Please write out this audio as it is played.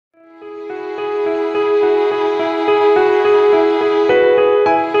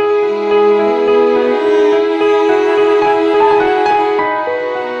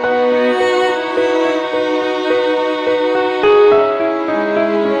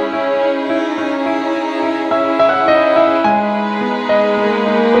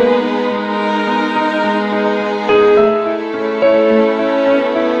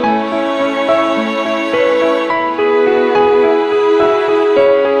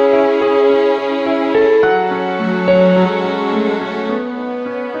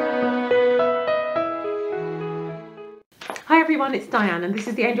everyone, it's Diane and this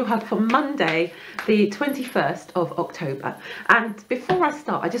is the Angel Hug for Monday, the 21st of October. And before I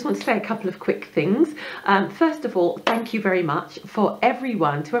start, I just want to say a couple of quick things. First of all, thank you very much for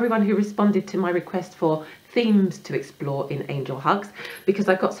everyone who responded to my request for themes to explore in Angel Hugs, because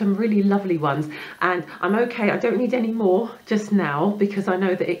I got some really lovely ones and I'm okay. I don't need any more just now because I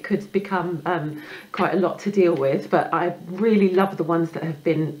know that it could become quite a lot to deal with, but I really love the ones that have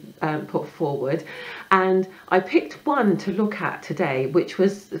been put forward. And I picked one to look at today, which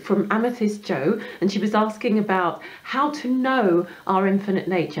was from Amethyst Joe, and she was asking about how to know our infinite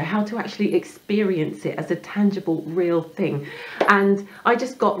nature, how to actually experience it as a tangible, real thing. And I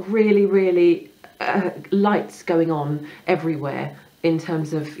just got really lights going on everywhere in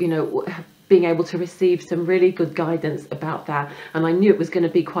terms of, you know, being able to receive some really good guidance about that. And I knew it was going to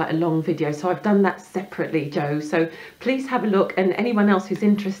be quite a long video, so I've done that separately, Joe. So please have a look, and anyone else who's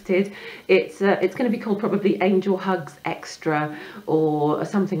interested, it's going to be called probably Angel Hugs Extra or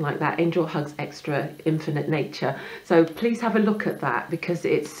something like that, Angel Hugs Extra Infinite Nature. So please have a look at that, because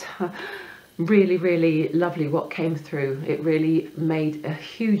it's really lovely what came through. It really made a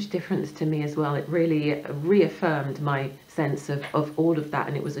huge difference to me as well. It really reaffirmed my sense of all of that,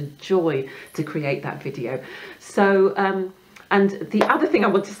 and it was a joy to create that video. So and the other thing I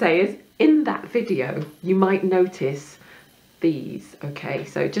want to say is, in that video you might notice these. Okay,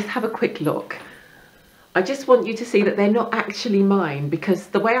 so just have a quick look. I just want you to see that they're not actually mine, because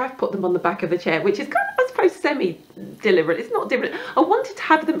the way I've put them on the back of the chair, which is kind of, I suppose, semi-deliberate, it's not deliberate. I wanted to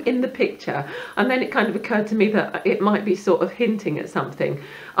have them in the picture, and then it kind of occurred to me that it might be sort of hinting at something.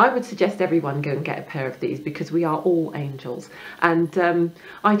 I would suggest everyone go and get a pair of these, because we are all angels, and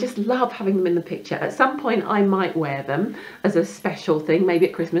I just love having them in the picture. At some point I might wear them as a special thing, maybe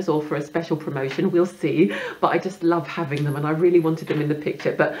at Christmas or for a special promotion, we'll see, but I just love having them, and I really wanted them in the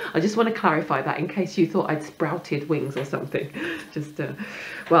picture. But I just want to clarify that in case you thought I'd sprouted wings or something. Just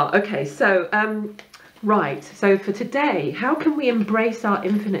well, okay, so right, so for today, how can we embrace our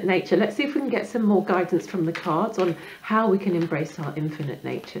infinite nature? Let's see if we can get some more guidance from the cards on how we can embrace our infinite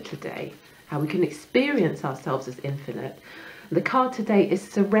nature today, how we can experience ourselves as infinite. The card today is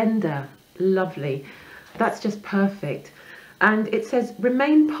surrender. Lovely, that's just perfect. And it says,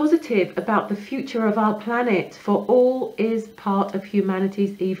 remain positive about the future of our planet, for all is part of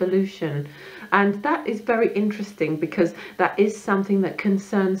humanity's evolution. And that is very interesting, because that is something that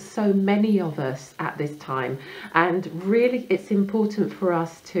concerns so many of us at this time. And really, it's important for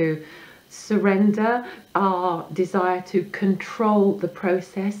us to surrender our desire to control the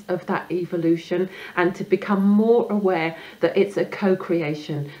process of that evolution, and to become more aware that it's a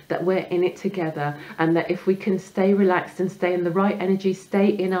co-creation, that we're in it together, and that if we can stay relaxed and stay in the right energy, stay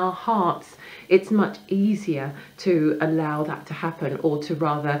in our hearts, it's much easier to allow that to happen, or to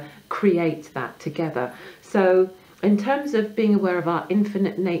rather create that together. So in terms of being aware of our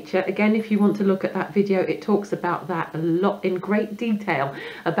infinite nature, again, if you want to look at that video, it talks about that a lot in great detail,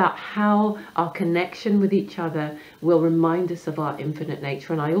 about how our connection with each other will remind us of our infinite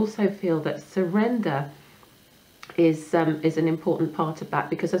nature. And I also feel that surrender is an important part of that,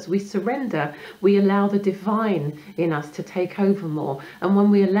 because as we surrender, we allow the divine in us to take over more. And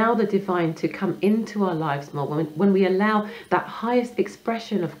when we allow the divine to come into our lives more, when we allow that highest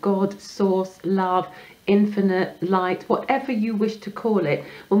expression of God, source, love, infinite light, whatever you wish to call it,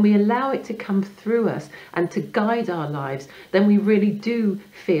 when we allow it to come through us and to guide our lives, then we really do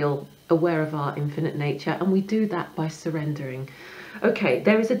feel aware of our infinite nature, and we do that by surrendering. Okay,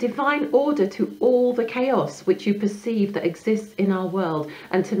 there is a divine order to all the chaos which you perceive that exists in our world,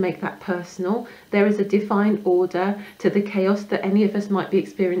 and to make that personal, there is a divine order to the chaos that any of us might be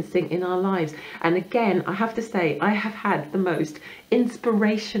experiencing in our lives. And again, I have to say, I have had the most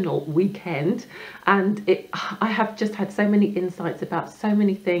inspirational weekend, and I have just had so many insights about so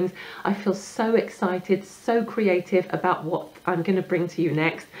many things. I feel so excited, so creative about what I'm going to bring to you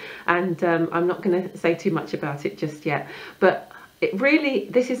next, and I'm not going to say too much about it just yet, but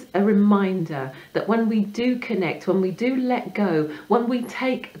this is a reminder that when we do connect, when we do let go, when we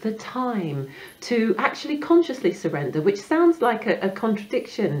take the time to actually consciously surrender, which sounds like a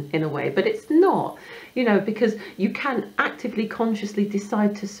contradiction in a way, but it's not, you know, because you can actively, consciously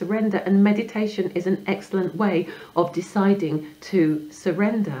decide to surrender, and meditation is an excellent way of deciding to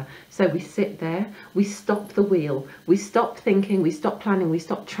surrender. So we sit there, we stop the wheel, we stop thinking, we stop planning, we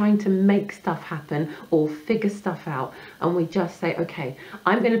stop trying to make stuff happen or figure stuff out, and we just say, okay,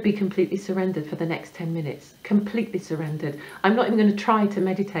 I'm going to be completely surrendered for the next 10 minutes, completely surrendered. I'm not even going to try to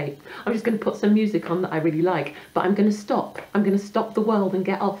meditate. I'm just going to put some music on that I really like, but I'm going to stop. I'm going to stop the world and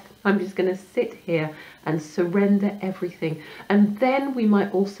get off. I'm just going to sit here and surrender everything. And then we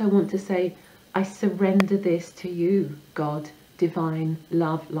might also want to say, I surrender this to you, God, divine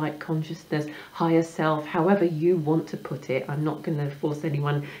love, light consciousness, higher self, however you want to put it. I'm not going to force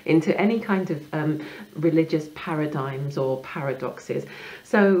anyone into any kind of religious paradigms or paradoxes.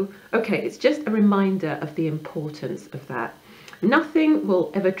 So, okay, it's just a reminder of the importance of that. Nothing will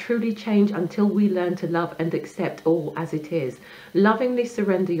ever truly change until we learn to love and accept all as it is. Lovingly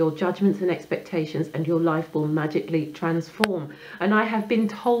surrender your judgments and expectations, and your life will magically transform. And I have been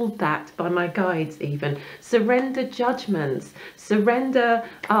told that by my guides even. Surrender judgments, surrender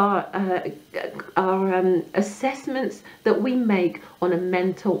our assessments that we make on a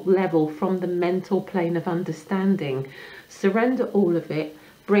mental level from the mental plane of understanding. Surrender all of it,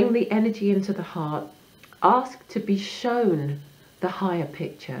 bring the energy into the heart, ask to be shown the higher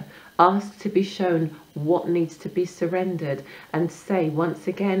picture, ask to be shown what needs to be surrendered, and say once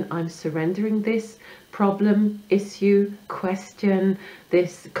again, I'm surrendering this problem, issue, question,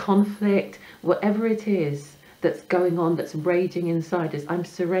 this conflict, whatever it is that's going on, that's raging inside us. I'm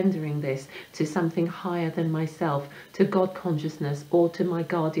surrendering this to something higher than myself, to God consciousness, or to my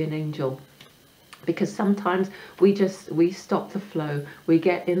guardian angel. Because sometimes we stop the flow, we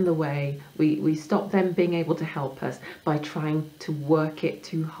get in the way, we stop them being able to help us by trying to work it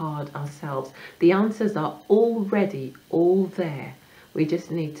too hard ourselves. The answers are already all there. We just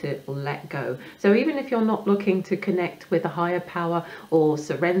need to let go. So even if you're not looking to connect with a higher power or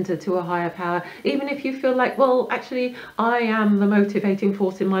surrender to a higher power, even if you feel like, well, actually, I am the motivating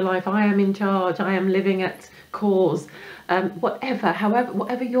force in my life, I am in charge, I am living at cause,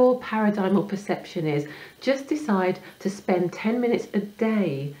 whatever your paradigm or perception is, just decide to spend 10 minutes a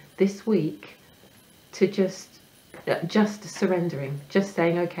day this week to just surrendering, just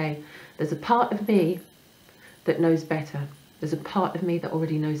saying, okay, there's a part of me that knows better. There's a part of me that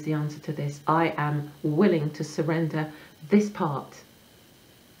already knows the answer to this. I am willing to surrender this part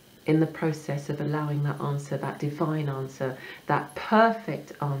in the process of allowing that answer, that divine answer, that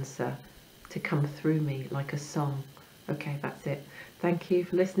perfect answer to come through me like a song. Okay, that's it. Thank you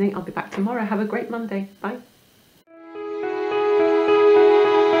for listening. I'll be back tomorrow. Have a great Monday. Bye.